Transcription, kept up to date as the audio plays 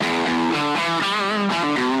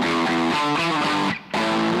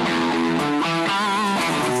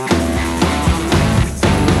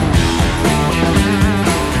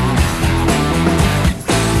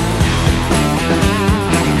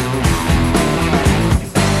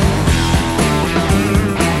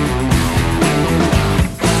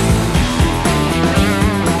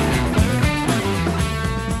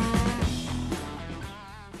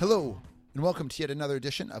welcome to yet another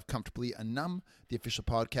edition of Comfortably Unnumb, the official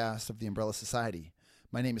podcast of the Umbrella Society.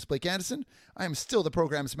 My name is Blake Anderson. I am still the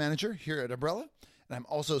programs manager here at Umbrella, and I'm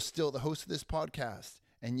also still the host of this podcast.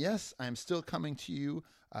 And yes, I am still coming to you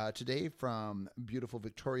today from beautiful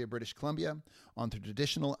Victoria, British Columbia, on the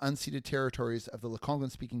traditional unceded territories of the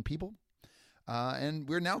Lekwungen-speaking people. And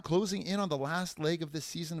we're now closing in on the last leg of this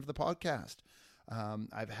season of the podcast.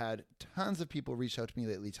 I've had tons of people reach out to me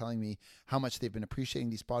lately telling me how much they've been appreciating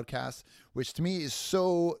these podcasts, which to me is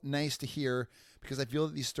so nice to hear because I feel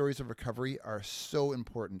that these stories of recovery are so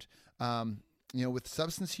important. With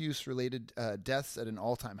substance use related deaths at an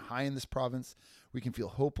all-time high in this province, we can feel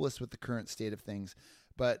hopeless with the current state of things.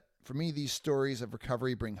 But for me, these stories of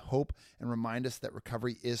recovery bring hope and remind us that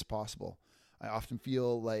recovery is possible. I often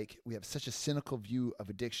feel like we have such a cynical view of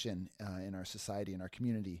addiction in our society, in our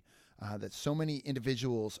community, that so many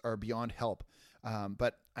individuals are beyond help.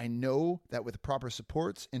 But I know that with proper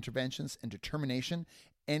supports, interventions, and determination,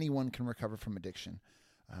 anyone can recover from addiction.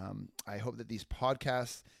 I hope that these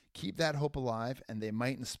podcasts keep that hope alive and they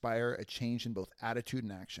might inspire a change in both attitude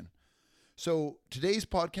and action. So today's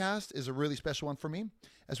podcast is a really special one for me,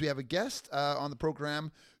 as we have a guest on the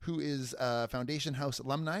program who is a Foundation House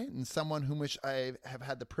alumni and someone which I have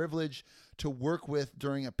had the privilege to work with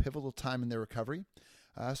during a pivotal time in their recovery.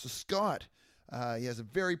 So Scott, he has a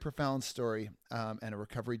very profound story and a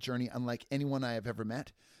recovery journey unlike anyone I have ever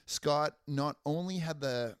met. Scott not only had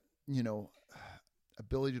the,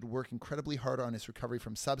 ability to work incredibly hard on his recovery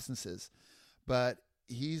from substances, but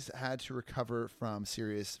he's had to recover from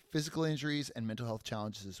serious physical injuries and mental health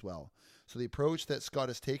challenges as well. So the approach that Scott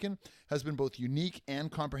has taken has been both unique and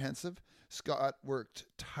comprehensive. Scott worked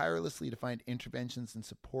tirelessly to find interventions and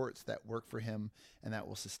supports that work for him and that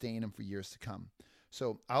will sustain him for years to come.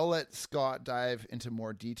 So I'll let Scott dive into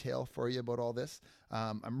more detail for you about all this.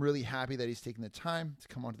 I'm really happy that he's taken the time to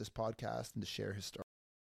come onto this podcast and to share his story.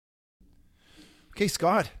 Okay,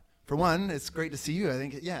 Scott, for one, it's great to see you. I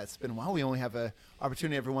think, it's been a while. We only have an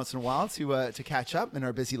opportunity every once in a while to catch up in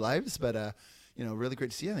our busy lives, but, really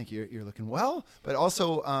great to see you. I think you're looking well, but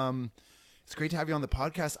also it's great to have you on the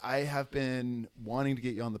podcast. I have been wanting to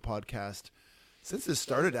get you on the podcast since this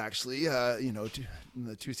started, actually,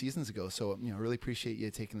 2 seasons ago. So, really appreciate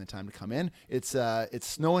you taking the time to come in. It's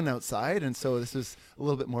snowing outside, and so this is a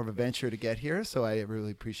little bit more of a venture to get here. So I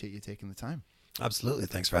really appreciate you taking the time. Absolutely.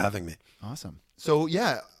 Thanks for having me. Awesome. So,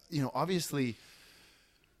 obviously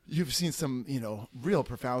you've seen some, real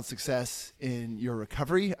profound success in your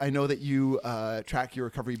recovery. I know that you track your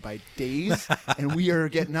recovery by days, and we are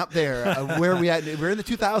getting up there. Where are we at? We're in the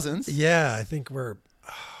 2000s. Yeah, I think we're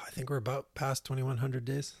about past 2,100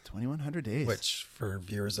 days. 2,100 days. Which for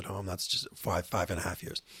viewers at home, that's just five and a half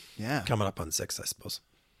years. Yeah. Coming up on 6, I suppose.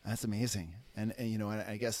 That's amazing. And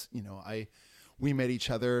I guess, we met each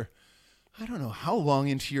other, I don't know how long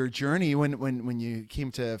into your journey when you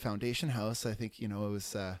came to Foundation House. I think, I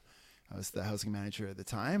was the housing manager at the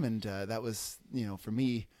time. And that was, for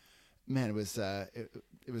me, man,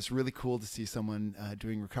 it was really cool to see someone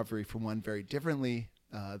doing recovery from one very differently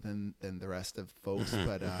than the rest of folks,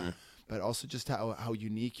 but also just how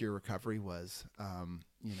unique your recovery was.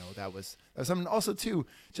 That was something also too,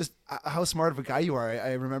 just how smart of a guy you are.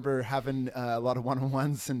 I remember having a lot of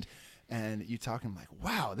one-on-ones and you talking, I'm like,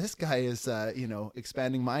 wow, this guy is,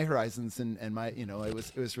 expanding my horizons and my,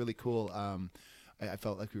 it was really cool. I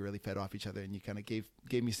felt like we really fed off each other and you kind of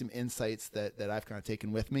gave me some insights that I've kind of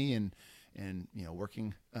taken with me and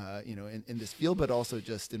working, in this field, but also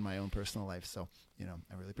just in my own personal life. So,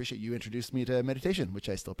 I really appreciate you introduced me to meditation, which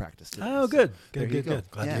I still practice today. Oh, good. So Good.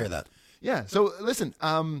 Glad to hear that. Yeah. So listen,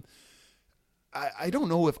 I don't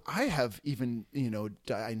know if I have even,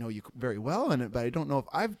 I know you very well, but I don't know if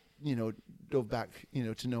I've, dove back,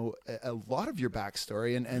 to know a lot of your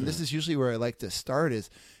backstory. And this is usually where I like to start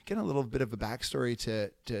is getting a little bit of a backstory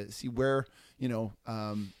to see where,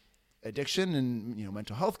 addiction and,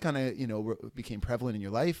 mental health kind of, became prevalent in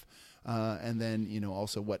your life. And then,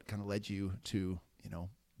 also what kind of led you to,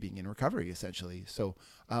 being in recovery essentially. So,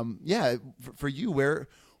 for you,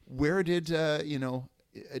 where did,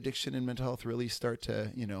 addiction and mental health really start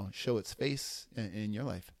to, show its face in your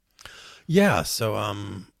life? Yeah. So,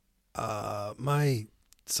 my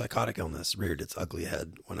psychotic illness reared its ugly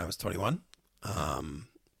head when I was 21.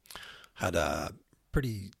 Had a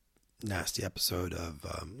pretty nasty episode of,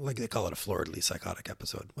 like they call it a floridly psychotic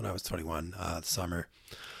episode when I was 21, summer.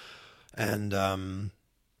 And,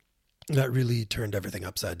 that really turned everything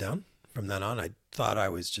upside down. From then on, I thought I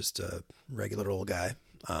was just a regular old guy,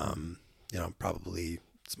 probably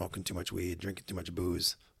smoking too much weed, drinking too much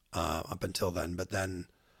booze, up until then. But then,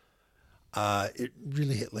 it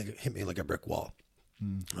really hit me like a brick wall.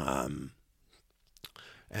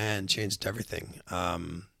 and changed everything.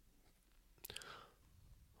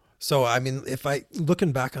 So, I mean,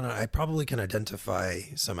 looking back on it, I probably can identify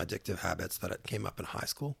some addictive habits that came up in high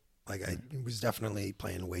school. Like I was definitely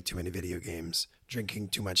playing way too many video games, drinking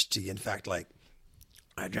too much tea. In fact, like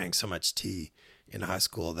I drank so much tea in high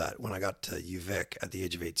school that when I got to UVic at the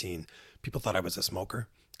age of 18, people thought I was a smoker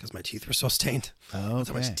because my teeth were so stained. Oh, That's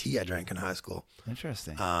how okay. much tea I drank in high school.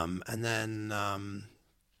 Interesting. And then,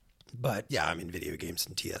 but yeah, I mean, video games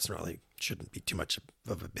and tea, that's shouldn't be too much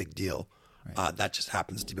of a big deal. Right. That just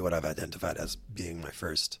happens to be what I've identified as being my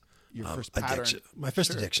first, Your first pattern. addiction. My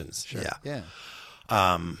first Sure. addictions. Sure. Yeah. Yeah.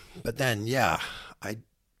 But then, yeah, I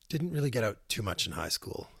didn't really get out too much in high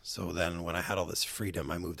school. So then when I had all this freedom,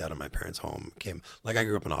 I moved out of my parents' home, I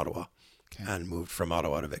grew up in Ottawa and moved from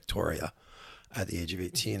Ottawa to Victoria at the age of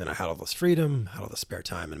 18. And I had all this freedom, had all the spare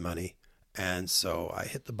time and money. And so I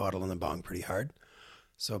hit the bottle and the bong pretty hard.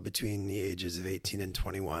 So between the ages of 18 and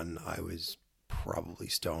 21, I was probably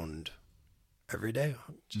stoned every day,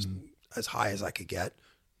 just as high as I could get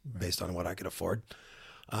based on what I could afford.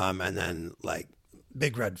 And then like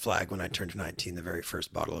big red flag when I turned 19, the very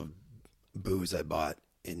first bottle of booze I bought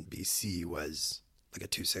in BC was like a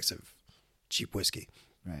 2.6 of cheap whiskey.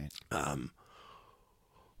 Right.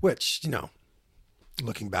 Which, you know,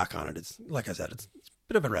 looking back on it, it's like I said, it's a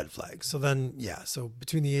bit of a red flag. So then, yeah, so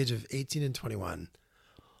between the age of 18 and 21,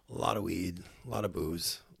 a lot of weed, a lot of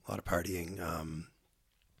booze, a lot of partying,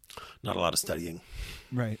 not a lot of studying.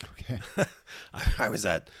 Right. Okay. I was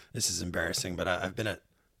this is embarrassing, but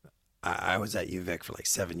I was at UVic for like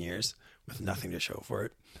 7 years with nothing to show for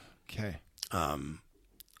it. Okay. I'm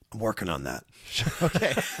working on that.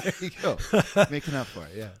 Okay. There you go. Making up for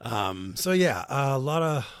it. Yeah. So yeah, a lot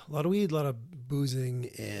of weed, a lot of boozing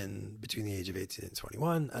in between the age of 18 and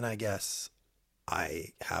 21. And I guess I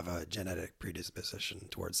have a genetic predisposition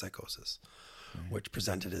towards psychosis, which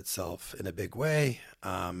presented itself in a big way.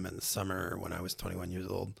 In the summer when I was 21 years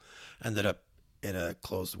old, ended up in a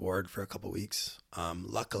closed ward for a couple of weeks.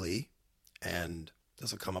 Luckily, and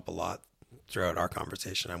this will come up a lot throughout our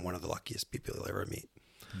conversation, I'm one of the luckiest people you'll ever meet.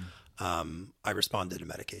 I responded to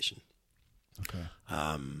medication. Okay.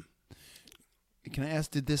 Can I ask,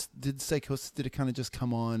 did psychosis, did it kind of just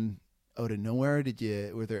come on out of nowhere?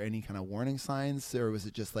 Were there any kind of warning signs, or was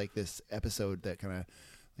it just like this episode that kind of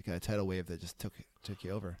like a tidal wave that just took you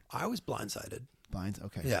over? I was blindsided.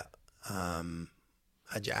 Okay. Yeah.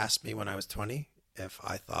 Had you asked me when I was 20 if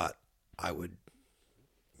I thought I would,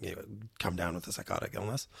 come down with a psychotic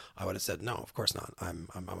illness, I would have said no. Of course not. I'm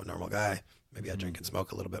a normal guy. Maybe I drink and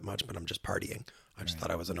smoke a little bit much, but I'm just partying. I just thought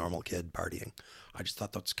I was a normal kid partying. I just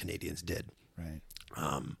thought that's what Canadians did. Right.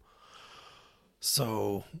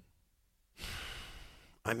 So,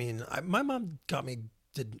 I mean, my mom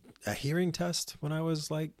did a hearing test when I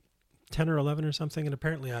was like 10 or 11 or something. And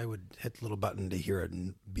apparently I would hit the little button to hear it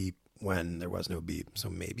and beep when there was no beep. So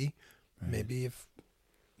maybe if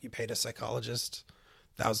you paid a psychologist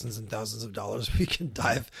thousands and thousands of dollars, we could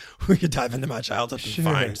dive into my childhood and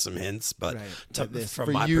find some hints. But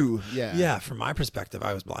from my perspective,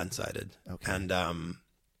 I was blindsided. Okay. And,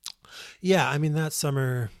 I mean, that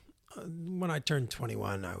summer when I turned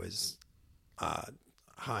 21, I was,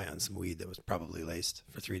 high on some weed that was probably laced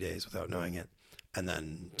for 3 days without knowing it. And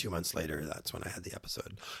then 2 months later, that's when I had the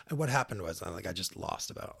episode. And what happened was I just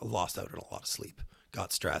lost out on a lot of sleep,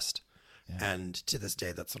 got stressed. Yeah. And to this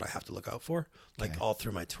day, that's what I have to look out for. Like all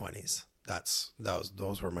through my 20s,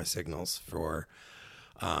 those were my signals for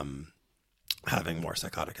having more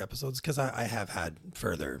psychotic episodes, because I have had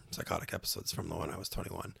further psychotic episodes from the one I was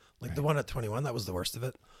 21. Like the one at 21, that was the worst of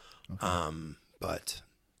it. Okay. But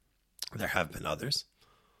there have been others.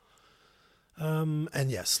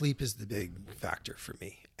 And yeah, sleep is the big factor for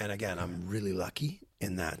me. And again, I'm really lucky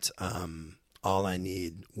in that all I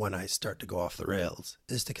need when I start to go off the rails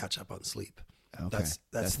is to catch up on sleep. Okay.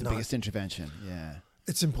 That's the biggest intervention. Yeah.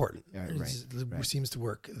 It's important. Yeah, It seems to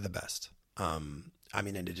work the best. I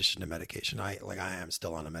mean, in addition to medication, I am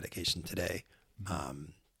still on a medication today.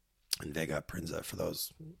 Invega, Prinza, for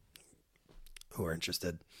those who are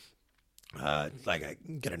interested. I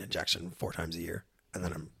get an injection 4 times a year, and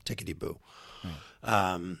then I'm tickety-boo.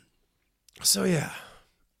 Right. So yeah,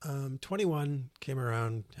 21 came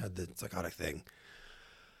around, had the psychotic thing,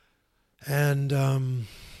 and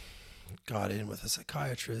got in with a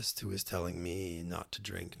psychiatrist who was telling me not to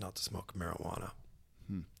drink, not to smoke marijuana.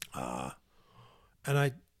 And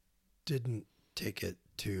I didn't take it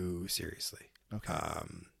too seriously. Okay.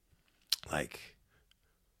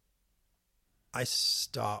 I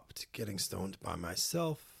stopped getting stoned by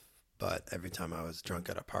myself, but every time I was drunk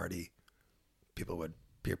at a party, people would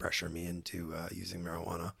peer pressure me into using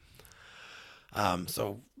marijuana.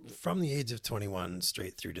 So from the age of 21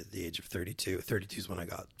 straight through to the age of 32, 32 is when I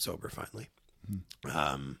got sober finally.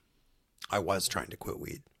 I was trying to quit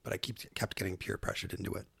weed, but I kept getting peer pressured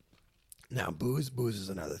into it. Now, booze is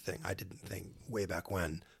another thing. I didn't think way back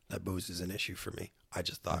when that booze is an issue for me. I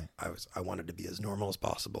just thought I wanted to be as normal as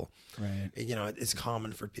possible. Right. You know, it's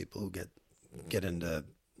common for people who get into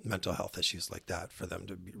mental health issues like that, for them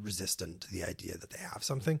to be resistant to the idea that they have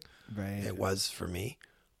something. Right. It was for me.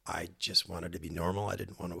 I just wanted to be normal. I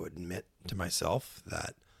didn't want to admit to myself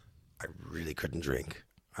that I really couldn't drink.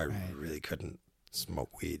 I really couldn't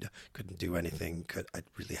smoke weed. Couldn't do anything. I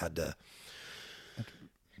really had to.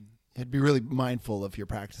 You'd be really mindful of your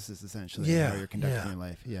practices, essentially, and how you're conducting your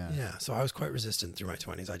life. Yeah. Yeah. So I was quite resistant through my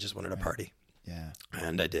 20s. I just wanted to party. Yeah.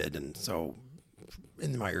 And I did. And so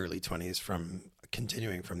in my early 20s,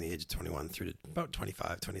 continuing from the age of 21 through to about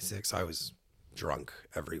 25, 26, I was drunk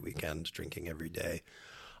every weekend, drinking every day.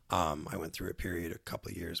 I went through a couple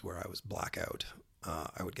of years where I was blackout.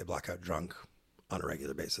 I would get blackout drunk on a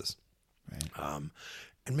regular basis. Right.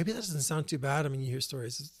 And maybe that doesn't sound too bad. I mean, you hear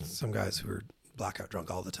stories of some guys who are blackout drunk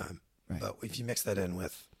all the time. Right. But if you mix that in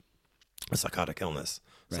with a psychotic illness,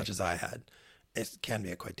 such as I had, it can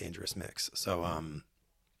be a quite dangerous mix. So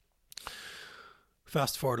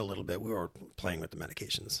fast forward a little bit, we were playing with the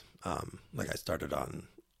medications. Like I started on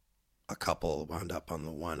a couple, wound up on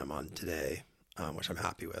the one I'm on today, which I'm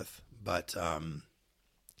happy with. But I've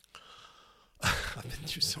been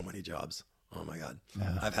through so many jobs. Oh my God.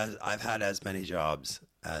 Yeah. I've had as many jobs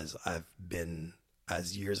as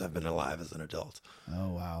years I've been alive as an adult. Oh,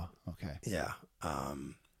 wow. Okay. Yeah. I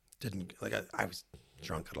was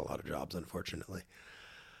drunk at a lot of jobs, unfortunately.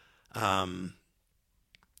 So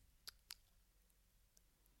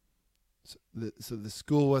the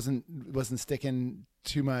school wasn't sticking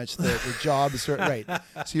too much. The jobs, right?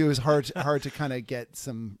 So it was hard to kind of get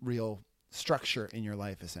some real structure in your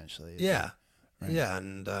life, essentially. Yeah, right? Yeah,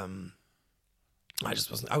 and I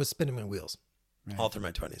just wasn't. I was spinning my wheels all through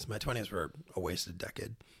my 20s. My 20s were a wasted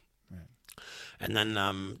decade. Right. And then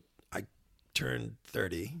I turned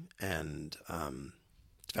 30 and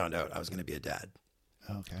found out I was going to be a dad.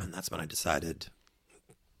 Okay. And that's when I decided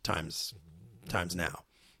time's now.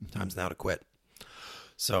 Time's now to quit.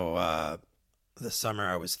 So this summer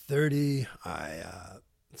I was 30. I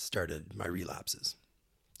started my relapses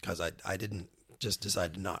because I didn't just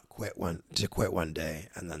decide to not quit one day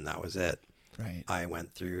and then that was it. Right. I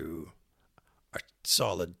went through a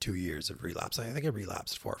solid 2 years of relapse. I think I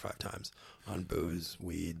relapsed 4 or 5 times on booze,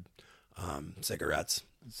 weed, cigarettes.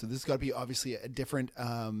 So this has got to be obviously a different,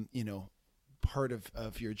 part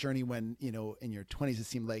of your journey when, in your 20s, it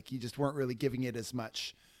seemed like you just weren't really giving it as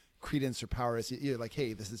much credence or power as you're like,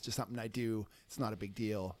 hey, this is just something I do. It's not a big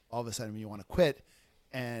deal. All of a sudden when you want to quit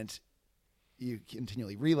and you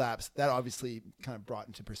continually relapse, that obviously kind of brought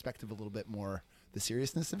into perspective a little bit more the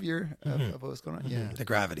seriousness of of what was going on. Yeah. The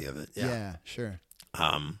gravity of it. Yeah. Yeah, sure.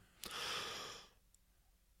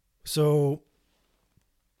 So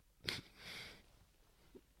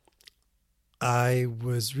I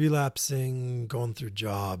was relapsing, going through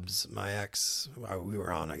jobs. My ex, we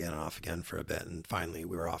were on again and off again for a bit, and finally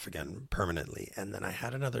we were off again permanently. And then I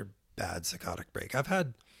had another bad psychotic break. I've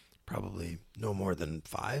had probably no more than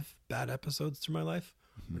 5 bad episodes through my life,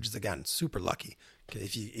 which is again super lucky.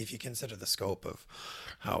 If you consider the scope of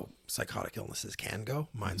how psychotic illnesses can go,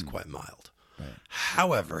 mine's quite mild. Right.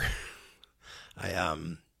 However,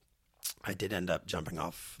 I did end up jumping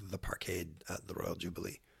off the parkade at the Royal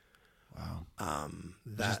Jubilee. Wow.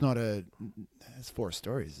 That's not it's 4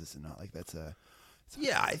 stories, is it not? Like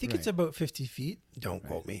yeah, I think it's about 50 feet. Don't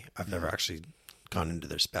quote me. I've never actually gone into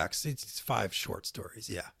their specs. It's 5 short stories.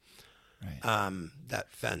 Yeah. Right.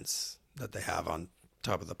 That fence that they have on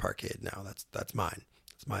top of the parkade now, that's mine.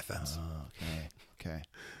 It's my fence. Oh, okay.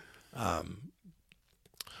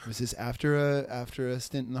 Was this after a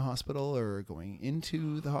stint in the hospital or going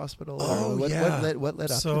into the hospital? Oh, what led up to that?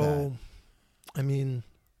 So, I mean,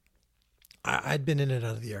 I'd been in and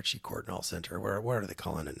out of the Archie Courtnall Center. What are they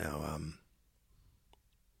calling it now?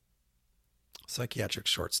 Psychiatric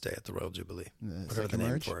short stay at the Royal Jubilee. Whatever the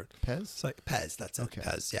name for it. Pez? Pez, that's it. Okay.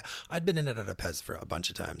 Pez, yeah. I'd been in and out of Pez for a bunch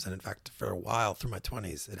of times. And in fact, for a while through my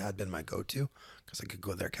 20s, it had been my go-to because I could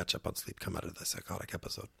go there, catch up on sleep, come out of the psychotic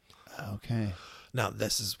episode. Okay. Now,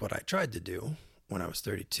 this is what I tried to do when I was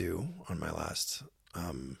 32 on my last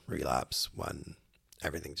relapse when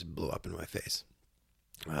everything just blew up in my face.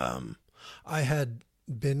 I had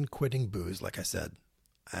been quitting booze, like I said,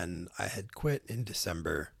 and I had quit in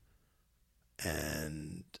December.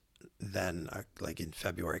 And then, like in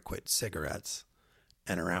February, I quit cigarettes.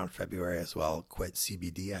 and around February as well, quit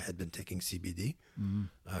CBD. I had been taking CBD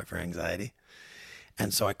for anxiety.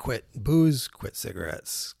 And so I quit booze, quit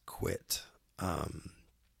cigarettes, quit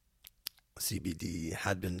CBD,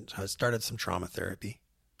 had started some trauma therapy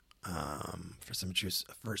for some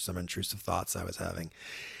intrusive thoughts I was having.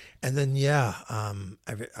 And then, I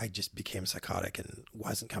just became psychotic and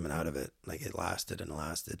wasn't coming out of it. Like, it lasted and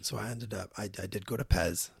lasted. So I ended up, I did go to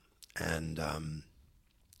Pez, and I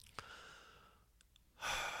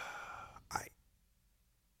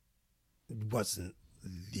wasn't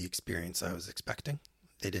the experience I was expecting.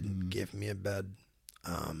 They didn't give me a bed.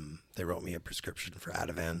 They wrote me a prescription for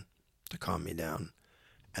Ativan to calm me down,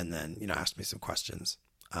 and then, asked me some questions.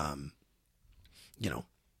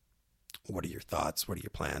 What are your thoughts? What are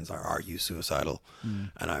your plans? Are you suicidal?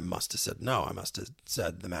 And I must have said no. I must have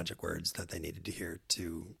said the magic words that they needed to hear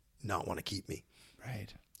to not want to keep me.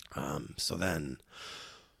 Right. So then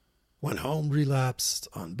went home, relapsed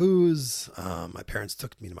on booze. My parents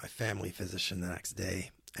took me to my family physician the next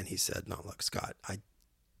day, and he said, "No, look, Scott, I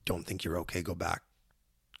don't think you're okay. Go back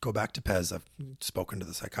to Pez. I've spoken to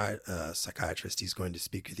the psychiatrist. He's going to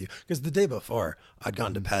speak with you." Because the day before, I'd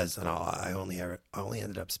gone to Pez, and I only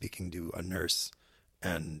ended up speaking to a nurse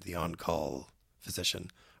and the on-call physician.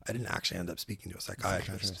 I didn't actually end up speaking to a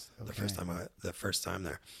psychiatrist. Okay. the first time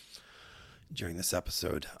there during this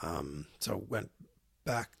episode. So went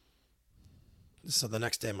back. So the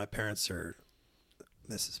next day, my parents are.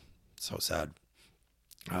 This is so sad.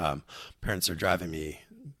 Parents are driving me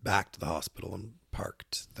back to the hospital and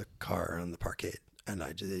parked the car on the parkade, and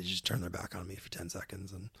they just turned their back on me for 10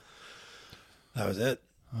 seconds, and that was it.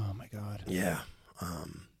 Oh my God. Yeah.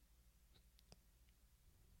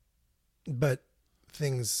 But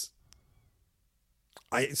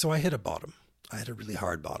I hit a bottom. I hit a really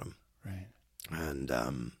hard bottom. Right. And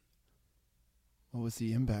what was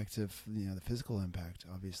the impact of, the physical impact?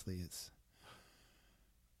 Obviously it's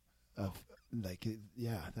of like,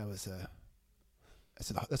 that was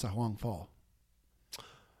that's a long fall.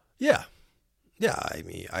 Yeah. I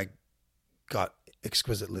mean, I got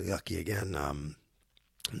exquisitely lucky again.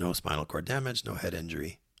 No spinal cord damage, no head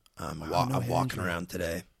injury. I'm walking around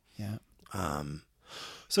today. Yeah.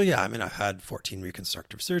 So yeah, I mean, I've had 14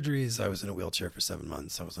 reconstructive surgeries. I was in a wheelchair for 7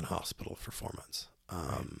 months. I was in hospital for 4 months.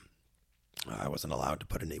 I wasn't allowed to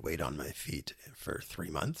put any weight on my feet for 3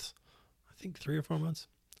 months. I think 3 or 4 months.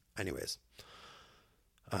 Anyways.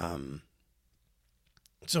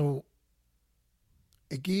 So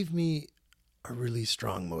it gave me a really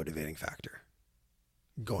strong motivating factor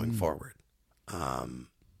going forward.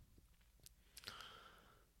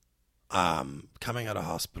 Coming out of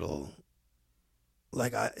hospital,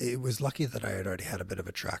 it was lucky that I had already had a bit of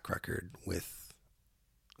a track record with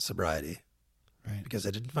sobriety, right? Because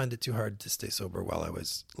I didn't find it too hard to stay sober while I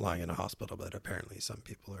was lying in a hospital. But apparently some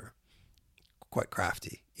people are quite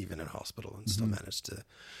crafty, even in hospital, and still manage to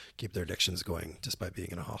keep their addictions going despite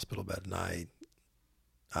being in a hospital bed. And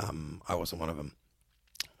I wasn't one of them.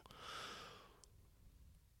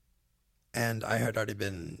 And I had already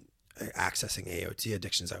been accessing AOT,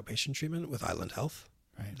 addictions outpatient treatment, with Island Health.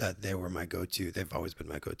 Right. That they were my go-to. They've always been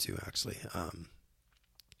my go-to, actually,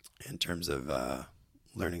 in terms of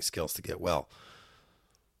learning skills to get well.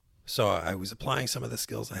 So I was applying some of the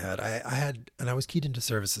skills I had. And I was keyed into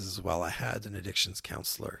services as well. I had an addictions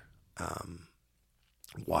counselor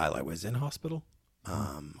while I was in hospital,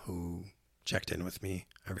 who checked in with me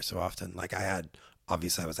every so often.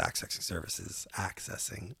 Obviously I was accessing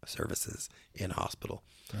services in hospital,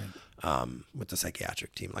 right, with the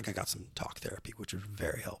psychiatric team. I got some talk therapy, which was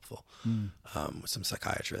very helpful, with some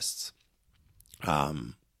psychiatrists.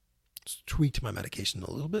 Tweaked my medication a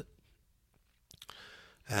little bit,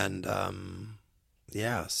 and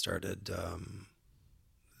started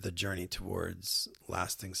the journey towards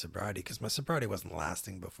lasting sobriety, because my sobriety wasn't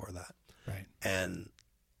lasting before that. Right. And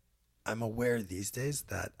I'm aware these days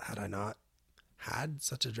that had I not had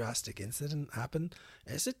such a drastic incident happen,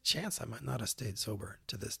 there's a chance I might not have stayed sober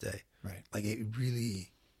to this day. Right. It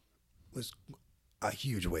really was a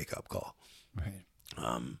huge wake-up call. Right.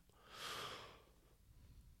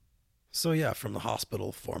 So yeah, from the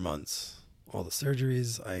hospital, 4 months, all the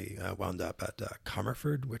surgeries, I wound up at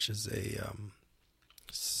Comerford, which is a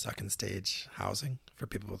second stage housing for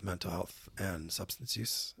people with mental health and substance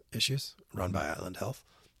use issues, run by Island Health.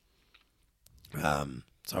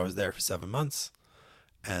 So I was there for 7 months,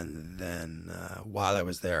 and then while I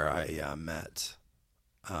was there, I met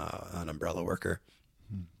an umbrella worker,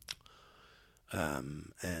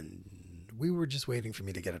 and we were just waiting for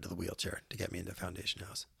me to get into the wheelchair to get me into Foundation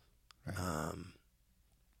House, right.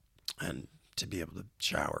 And to be able to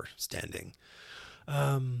shower standing.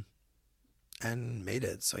 and made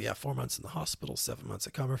it. So yeah, 4 months in the hospital, 7 months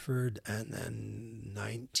at Comerford, and then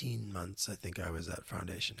 19 months, I think I was at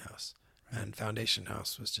Foundation House. Right. And Foundation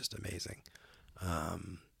House was just amazing.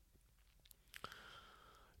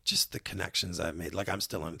 Just the connections I've made. Like I'm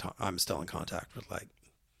still in contact with like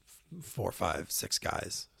 4, 5, 6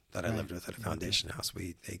 guys that I lived with at a Foundation House.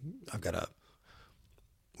 We've got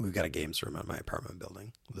a games room at my apartment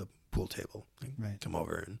building with a pool table. Come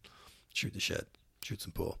over and shoot the shit, shoot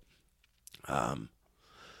some pool. And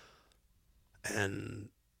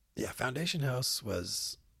yeah, Foundation House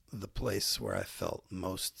was the place where I felt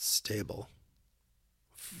most stable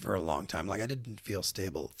for a long time. Like I didn't feel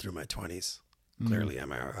stable through my 20s. Clearly,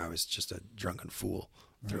 I was just a drunken fool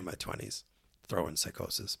through my 20s, throwing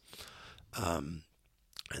psychosis. And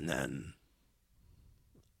then,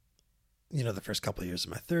 the first couple of years of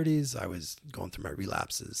my 30s, I was going through my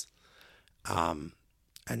relapses. And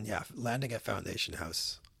yeah, landing at Foundation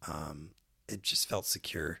House, it just felt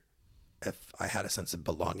secure. If I had a sense of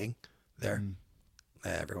belonging there,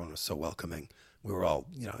 everyone was so welcoming. We were all,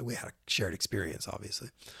 we had a shared experience, obviously.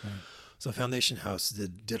 Right. So Foundation House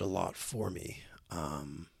did a lot for me.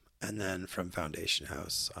 And then from Foundation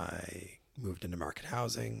House, I moved into market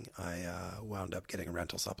housing. I wound up getting a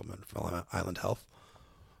rental supplement from Island Health.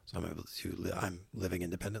 So I'm living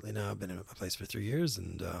independently now. I've been in a place for 3 years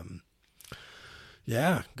and,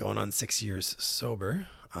 going on 6 years sober.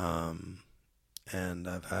 And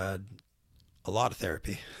I've had a lot of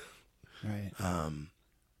therapy. Right.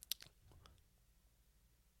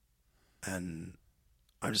 And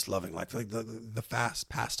I'm just loving life. Like the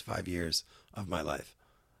past 5 years of my life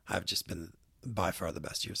have just been by far the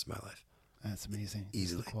best years of my life. That's amazing.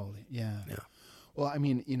 Easily. The quality. Yeah. Well, I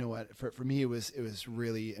mean, you know what, for me, it was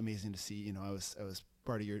really amazing to see, I was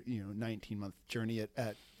part of your, 19-month journey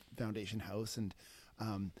at Foundation House. And,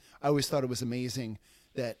 I always thought it was amazing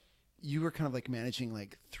that you were kind of like managing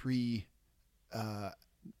like three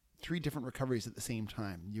different recoveries at the same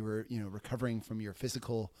time. You were, recovering from your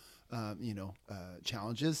physical,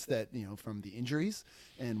 challenges that, from the injuries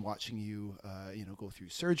and watching you, go through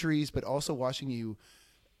surgeries, but also watching you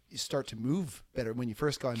start to move better. When you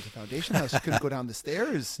first got into Foundation House, you couldn't go down the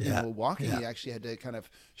stairs, walking. You actually had to kind of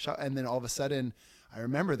and then all of a sudden, I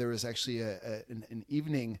remember there was actually an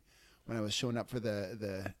evening when I was showing up for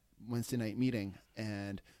the Wednesday night meeting,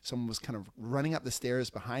 and someone was kind of running up the stairs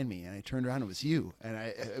behind me, and I turned around, and it was you. And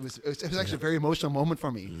it was actually a very emotional moment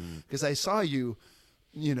for me because I saw you,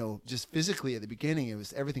 just physically at the beginning,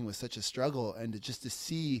 everything was such a struggle, and to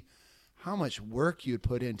see how much work you had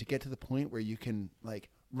put in to get to the point where you can like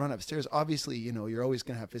run upstairs. Obviously, you're always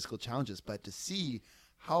going to have physical challenges, but to see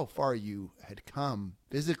how far you had come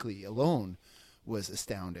physically alone was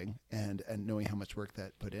astounding, and knowing how much work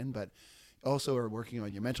that put in, but also are working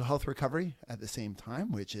on your mental health recovery at the same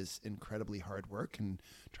time, which is incredibly hard work, and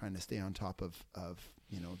trying to stay on top of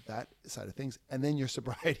that side of things. And then your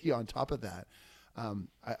sobriety on top of that.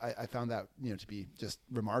 I found that, to be just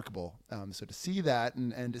remarkable. So to see that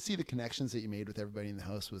and to see the connections that you made with everybody in the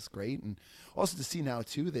house was great. And also to see now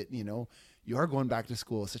too that, you are going back to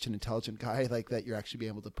school, such an intelligent guy like that, you're actually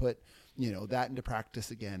being able to put, that into practice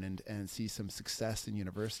again and see some success in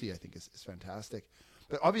university, I think is fantastic.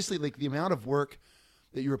 But obviously, like, the amount of work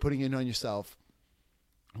that you were putting in on yourself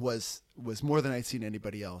was more than I'd seen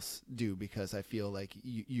anybody else do, because I feel like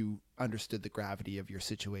you understood the gravity of your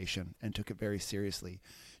situation and took it very seriously.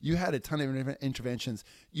 You had a ton of interventions.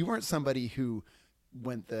 You weren't somebody who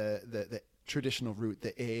went the traditional route,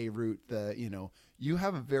 the AA route, you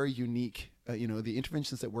have a very unique, the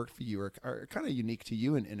interventions that work for you are kind of unique to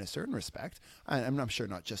you in a certain respect. I'm sure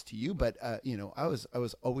not just to you, but, I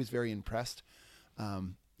was always very impressed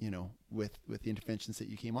with the interventions that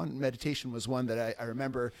you came on. Meditation was one that I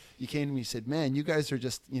remember you came to me and said, man, you guys are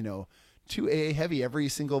just, too AA heavy. Every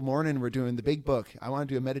single morning we're doing the big book. I want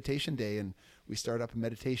to do a meditation day, and we start up a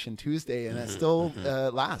meditation Tuesday, and that still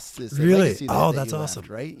lasts. It's really? That's awesome. Left,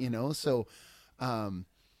 right? So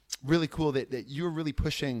really cool that you're really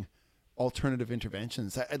pushing alternative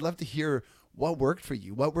interventions. I'd love to hear what worked for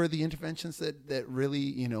you. What were the interventions that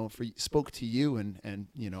really, spoke to you? And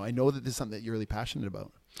I know that this is something that you're really passionate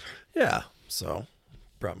about. Yeah. So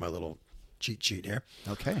brought my little cheat sheet here.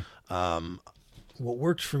 Okay. What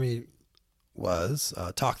worked for me was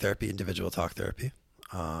talk therapy, individual talk therapy,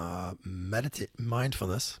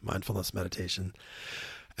 mindfulness meditation.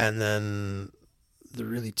 And then the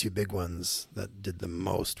really two big ones that did the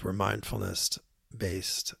most were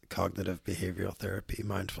mindfulness-based cognitive behavioral therapy,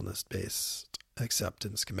 mindfulness-based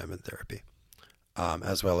acceptance commitment therapy,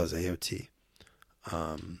 as well as AOT.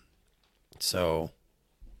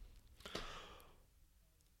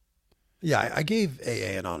 I gave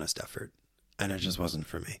AA an honest effort. and it just wasn't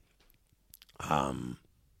for me.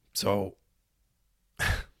 So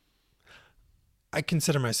I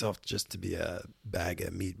consider myself just to be a bag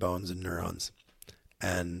of meat, bones, and neurons,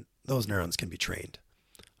 and those neurons can be trained.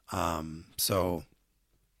 So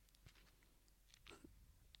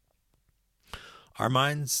our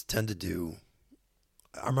minds get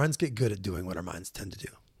good at doing what our minds tend to do.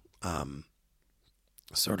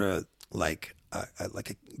 Sort of like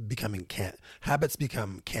habits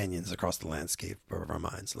become canyons across the landscape of our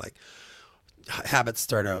minds. Like habits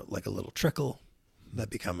start out like a little trickle that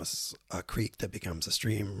becomes a creek, that becomes a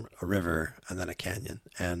stream, a river, and then a canyon.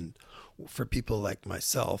 And for people like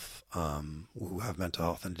myself, who have mental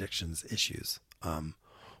health and addictions issues,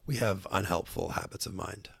 we have unhelpful habits of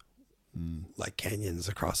mind, like canyons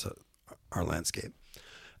across our landscape.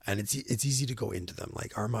 And it's easy to go into them.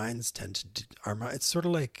 Like our minds tend to do, it's sort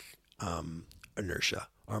of like inertia.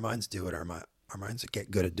 Our minds do it. Our minds get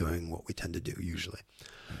good at doing what we tend to do usually.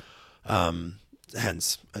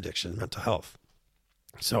 Hence addiction, mental health.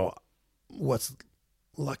 So what's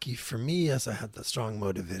lucky for me is I had the strong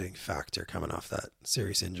motivating factor coming off that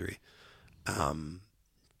serious injury. And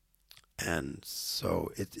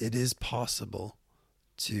so it is possible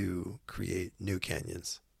to create new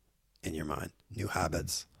canyons in your mind, new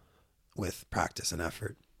habits with practice and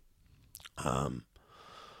effort.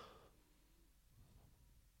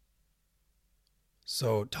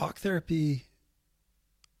 So talk therapy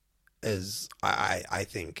is, I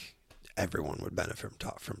think everyone would benefit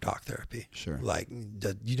from talk therapy. Sure. Like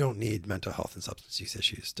you don't need mental health and substance use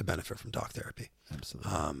issues to benefit from talk therapy.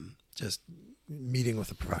 Absolutely. Just meeting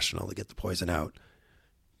with a professional to get the poison out,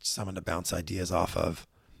 someone to bounce ideas off of,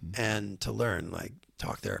 and to learn. Like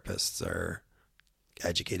talk therapists are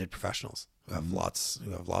educated professionals who have lots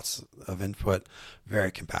of input,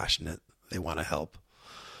 very compassionate. They want to help.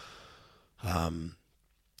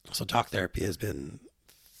 So talk therapy has been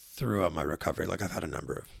throughout my recovery. Like I've had a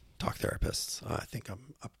number of talk therapists. I think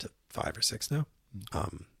I'm up to 5 or 6 now.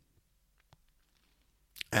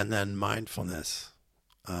 And then mindfulness,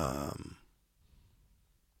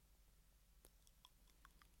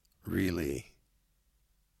 really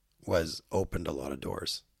opened a lot of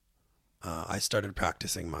doors. I started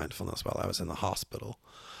practicing mindfulness while I was in the hospital,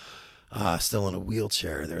 still in a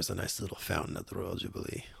wheelchair. There's a nice little fountain at the Royal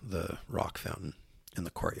Jubilee, the rock fountain in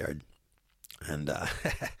the courtyard. And, I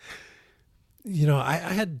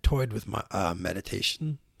had toyed with my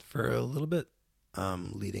meditation for a little bit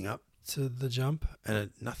leading up to the jump,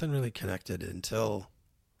 and nothing really connected until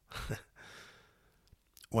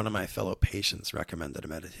one of my fellow patients recommended a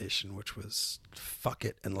meditation, which was fuck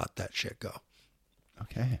it and let that shit go.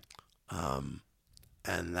 Okay. And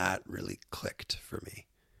that really clicked for me.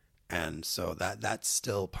 And so that's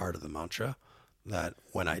still part of the mantra, that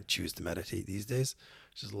when I choose to meditate these days,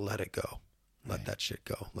 just let it go. Let that shit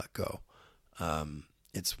go. Let go.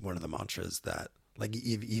 It's one of the mantras that, like,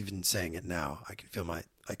 even saying it now, I can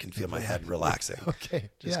feel my head relaxing. Okay.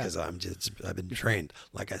 Just because I've been trained.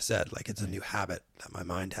 Like I said, like it's a new habit that my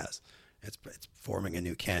mind has. It's forming a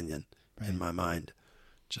new canyon in my mind.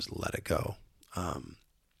 Just let it go.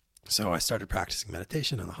 So I started practicing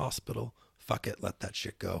meditation in the hospital. Fuck it, let that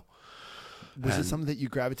shit go. Was it something that you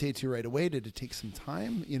gravitated to right away? Did it take some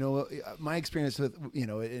time? My experience with,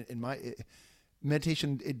 in my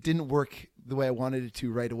meditation, it didn't work the way I wanted it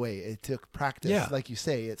to right away. It took practice. Yeah. Like you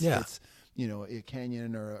say, it's a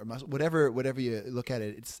canyon or a muscle, whatever you look at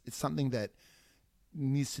it, it's something that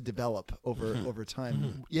needs to develop over time.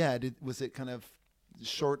 Mm-hmm. Yeah. Was it kind of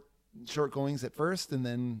short goings at first, and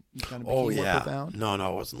then you kind of became more profound? No,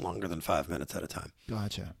 it wasn't longer than 5 minutes at a time.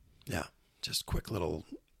 Gotcha. Yeah. Just quick little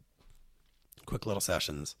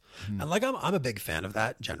sessions. And like, I'm a big fan of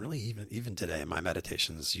that generally. Even today, my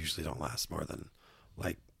meditations usually don't last more than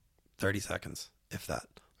like 30 seconds, if that.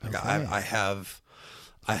 Like okay. I have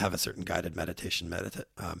a certain guided meditation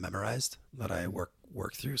memorized that I work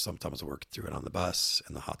through. Sometimes I work through it on the bus,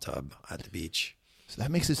 in the hot tub, at the beach. So that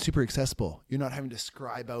makes it super accessible. You're not having to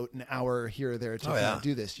scribe out an hour here or there to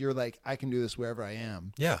do this. You're like, I can do this wherever I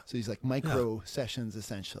am. Yeah. So these like micro sessions,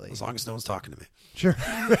 essentially. As long as no one's talking to me. Sure.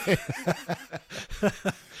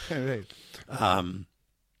 Right.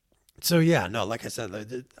 So yeah, no, like I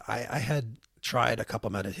said, I had tried a couple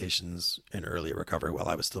meditations in early recovery while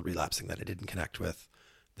I was still relapsing that I didn't connect with.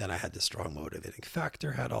 Then I had this strong motivating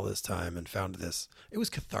factor, had all this time, and found this. It was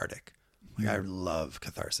cathartic. Like I love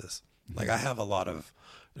catharsis. Like I have a lot of,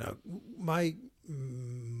 my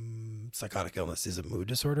psychotic illness is a mood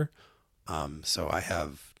disorder. So I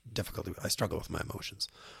have difficulty. I struggle with my emotions.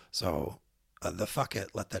 So the fuck it,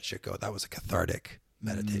 let that shit go. That was a cathartic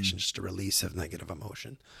meditation, just a release of negative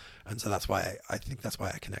emotion. And so that's why I think that's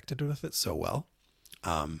why I connected with it so well.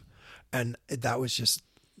 And that was just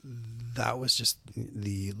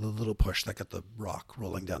the little push that got the rock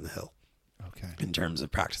rolling down the hill. Okay. In terms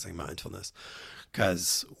of practicing mindfulness.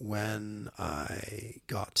 Because when I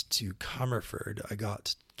got to Comerford, I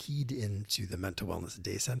got keyed into the Mental Wellness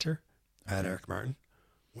Day Center at Eric Martin,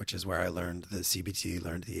 which is where I learned the CBT,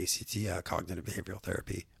 learned the ACT, cognitive behavioral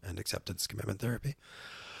therapy and acceptance commitment therapy.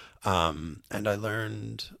 And I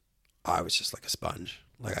learned, I was just like a sponge.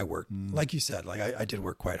 Like I worked, like you said, like I did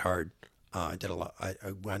work quite hard. I did a lot. I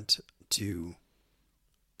went to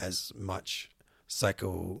as much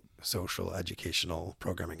psychosocial educational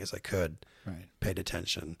programming as I could, right. Paid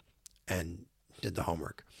attention and did the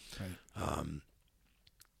homework. Right.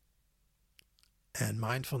 And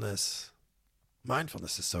mindfulness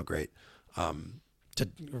is so great.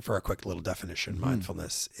 For a quick little definition,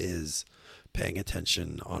 mindfulness is paying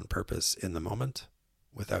attention on purpose in the moment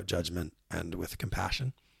without judgment and with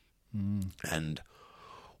compassion. And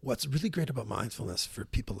what's really great about mindfulness for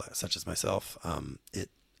people such as myself, it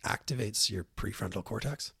activates your prefrontal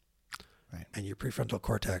cortex. Right. And your prefrontal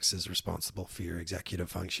cortex is responsible for your executive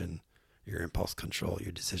function, your impulse control,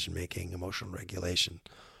 your decision making, emotional regulation.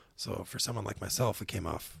 So for someone like myself who came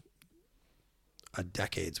off a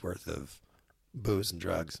decade's worth of booze and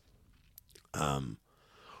drugs,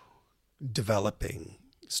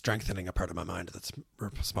 strengthening a part of my mind that's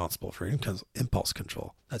responsible for impulse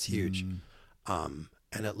control. That's huge. And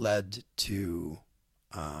it led to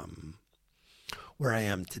where I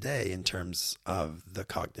am today in terms of the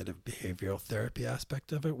cognitive behavioral therapy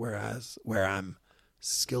aspect of it, where I'm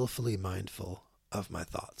skillfully mindful of my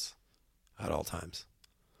thoughts at all times.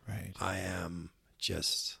 Right.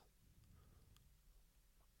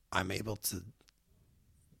 I'm able to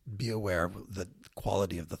be aware of the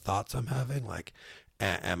quality of the thoughts I'm having. Like,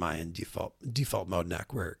 am I in default mode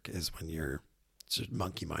network is when you're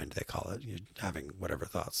monkey mind, they call it. You're having whatever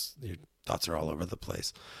thoughts, your thoughts are all over the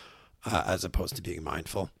place. As opposed to being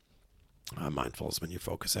mindful. Mindful is when you're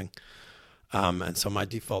focusing. And so my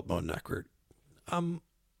default mode network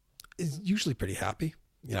is usually pretty happy.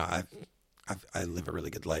 You know, I live a really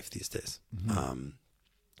good life these days.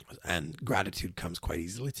 And gratitude comes quite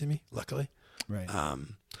easily to me, luckily. Right.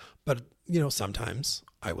 But you know, sometimes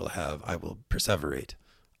I will perseverate.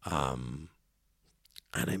 And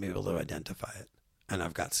I'm able to identify it. And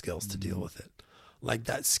I've got skills to deal with it. Like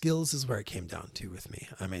that skills is where it came down to with me.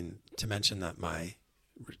 I mean, to mention that my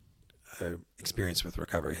experience with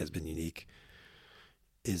recovery has been unique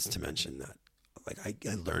is to mention that like I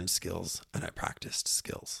learned skills and I practiced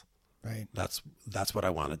skills. Right. That's what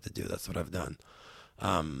I wanted to do. That's what I've done.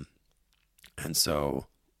 And so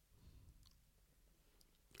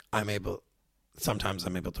sometimes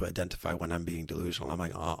I'm able to identify when I'm being delusional. I'm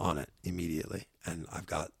like on it immediately. And I've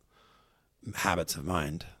got habits of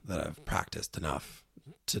mind that I've practiced enough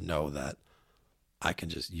to know that I can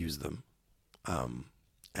just use them.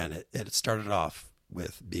 And it started off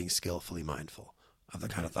with being skillfully mindful of the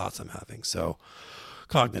kind of thoughts I'm having. So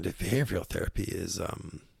cognitive behavioral therapy is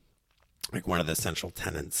like one of the essential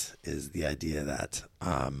tenets is the idea that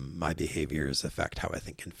my behaviors affect how I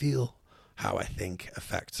think and feel. How I think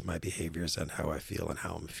affects my behaviors, and how I feel and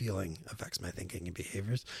how I'm feeling affects my thinking and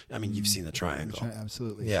behaviors. I mean, you've seen the triangle.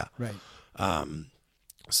 Absolutely. Yeah. Right.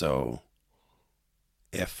 So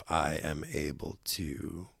if I am able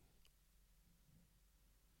to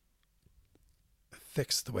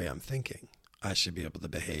fix the way I'm thinking, I should be able to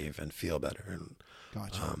behave and feel better. And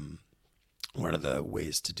Gotcha. one of the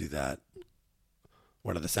ways to do that,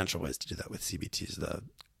 one of the central ways to do that with CBT is the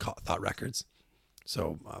thought records.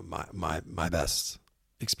 So my best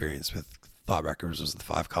experience with thought records was the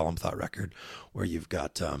 5-column thought record, where you've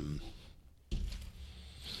got a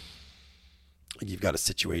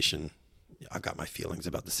situation. I've got my feelings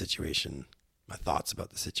about the situation, my thoughts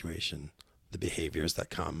about the situation, the behaviors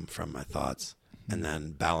that come from my thoughts, and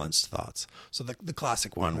then balanced thoughts. So the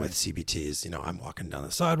classic one with CBT is, you know, I'm walking down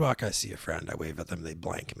the sidewalk, I see a friend, I wave at them, they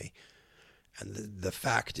blank me. And the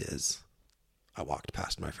fact is, I walked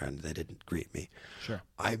past my friend, they didn't greet me. Sure.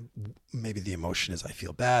 Maybe the emotion is I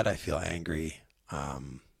feel bad, I feel angry,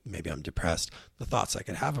 maybe I'm depressed. The thoughts I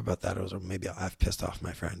could have about that is, maybe I've pissed off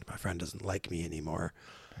my friend doesn't like me anymore.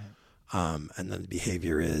 Right. And then the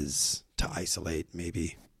behavior is to isolate.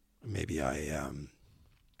 Maybe I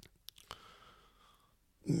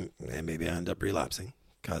end up relapsing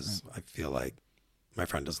because I feel like my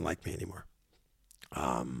friend doesn't like me anymore.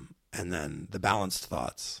 And then the balanced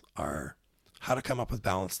thoughts are, how to come up with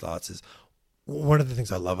balanced thoughts is, one of the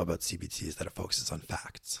things I love about CBT is that it focuses on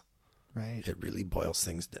facts. Right. It really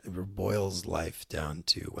boils life down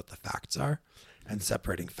to what the facts are, and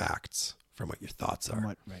separating facts from what your thoughts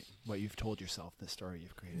are. What you've told yourself, the story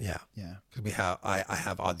you've created. Yeah. Yeah. Because I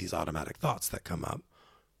have all these automatic thoughts that come up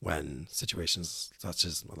when situations such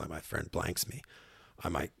as, like, my friend blanks me. I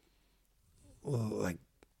might like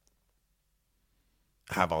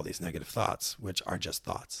have all these negative thoughts, which are just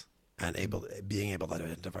thoughts, and being able to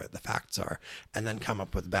identify what the facts are, and then come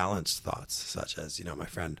up with balanced thoughts, such as,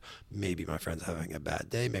 maybe my friend's having a bad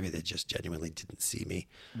day. Maybe they just genuinely didn't see me.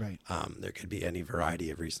 Right. There could be any variety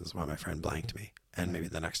of reasons why my friend blanked me. And maybe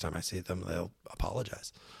the next time I see them, they'll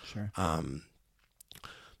apologize. Sure.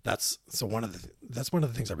 That's one of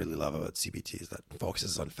the things I really love about CBT, is that it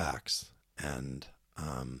focuses on facts and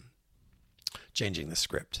changing the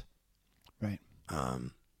script. Right.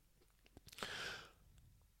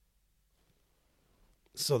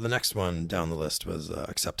 So the next one down the list was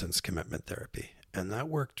acceptance commitment therapy, and that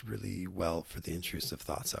worked really well for the intrusive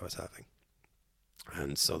thoughts I was having.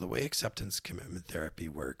 And so the way acceptance commitment therapy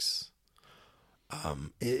works,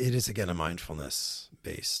 it is again a mindfulness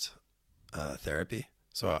based therapy.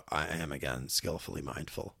 So I am again skillfully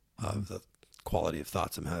mindful of the quality of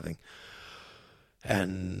thoughts I'm having.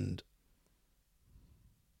 And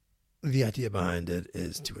the idea behind it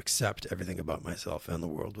is to accept everything about myself and the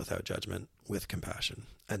world without judgment, with compassion,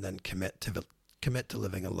 and then commit to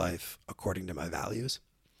living a life according to my values.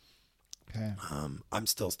 Okay. I'm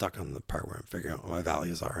still stuck on the part where I'm figuring out what my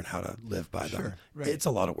values are and how to live by them. Right. It's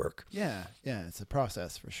a lot of work. Yeah. Yeah. It's a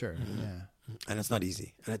process for sure. Mm-hmm. Yeah. And it's not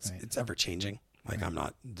easy. And it's ever changing. Like, Right. I'm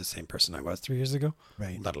not the same person I was 3 years ago,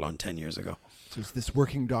 Right. let alone 10 years ago. So it's this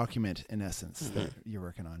working document in essence that you're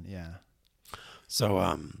working on. Yeah.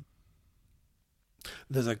 So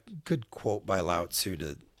there's a good quote by Lao Tzu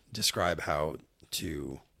to describe how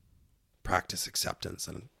to practice acceptance.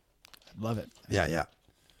 And Love it. yeah.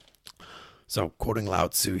 So quoting Lao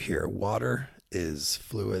Tzu here, water is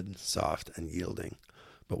fluid, soft, and yielding,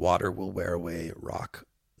 but water will wear away rock,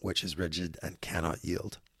 which is rigid and cannot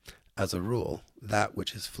yield. As a rule, that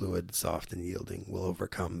which is fluid, soft, and yielding will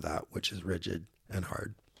overcome that which is rigid and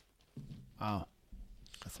hard. Wow.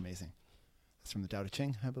 That's amazing. That's from the Tao Te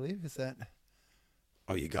Ching, I believe. Is that?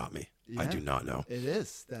 Oh, you got me. Yeah. I do not know. It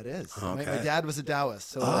is. That is. Okay. My dad was a Taoist,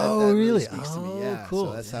 so Oh, that really? speaks to me. Oh, Yeah. cool.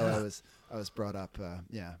 So that's how I was brought up.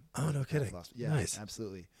 Yeah. Oh, no kidding. Yeah. Nice.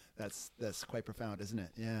 Absolutely. That's quite profound, isn't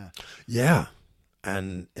it? Yeah. Yeah.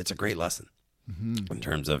 And it's a great lesson in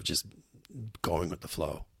terms of just going with the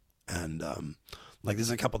flow. And like, there's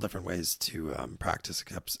a couple different ways to practice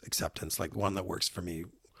acceptance. Like, one that works for me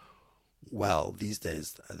well these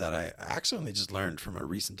days that I actually only just learned from a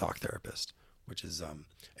recent talk therapist, which is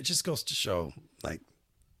it just goes to show, like,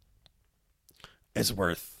 it's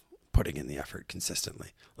worth putting in the effort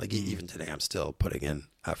consistently. Like, even today, I'm still putting in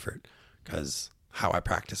effort, because how I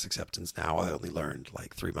practice acceptance now, I only learned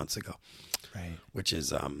like 3 months ago. Right. Which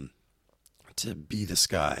is to be the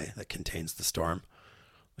sky that contains the storm.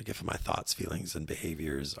 Like, if my thoughts, feelings, and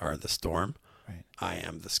behaviors are the storm, Right. I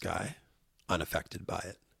am the sky, unaffected by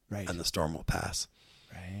it. Right. And the storm will pass.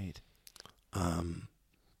 Right. And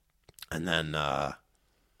then one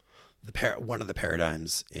of the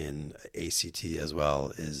paradigms in ACT as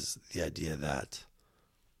well is the idea that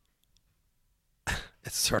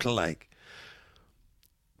it's sort of like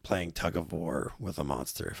playing tug of war with a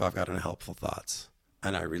monster. If I've got unhelpful thoughts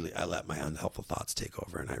and I let my unhelpful thoughts take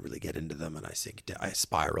over and I really get into them and I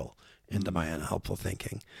spiral into my unhelpful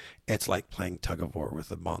thinking, it's like playing tug of war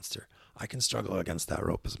with a monster. I can struggle against that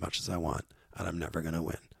rope as much as I want, and I'm never going to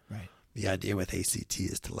win. Right. The idea with ACT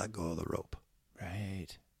is to let go of the rope.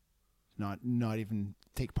 Right. Not even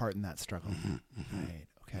take part in that struggle. Right.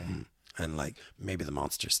 Okay. And like, maybe the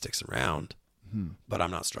monster sticks around, but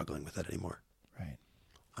I'm not struggling with it anymore. Right.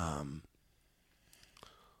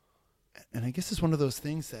 And I guess it's one of those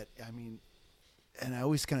things that, I mean, and I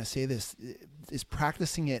always kind of say this, is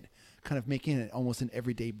practicing it, kind of making it almost an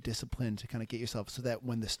everyday discipline to kind of get yourself so that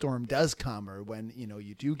when the storm does come, or when,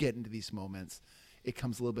 you do get into these moments, it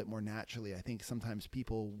comes a little bit more naturally. I think sometimes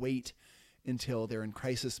people wait until they're in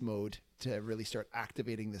crisis mode to really start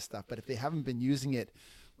activating this stuff. But if they haven't been using it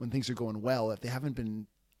when things are going well, if they haven't been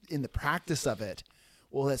in the practice of it,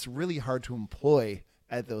 well, that's really hard to employ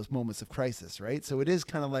at those moments of crisis, right? So it is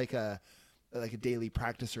kind of like a daily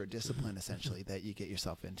practice or a discipline, essentially, that you get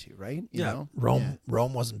yourself into, right? You know? Rome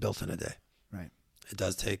wasn't built in a day. Right. It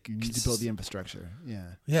does take. You need to build the infrastructure. Yeah.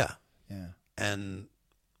 Yeah. Yeah. And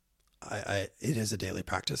it is a daily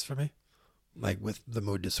practice for me. Like, with the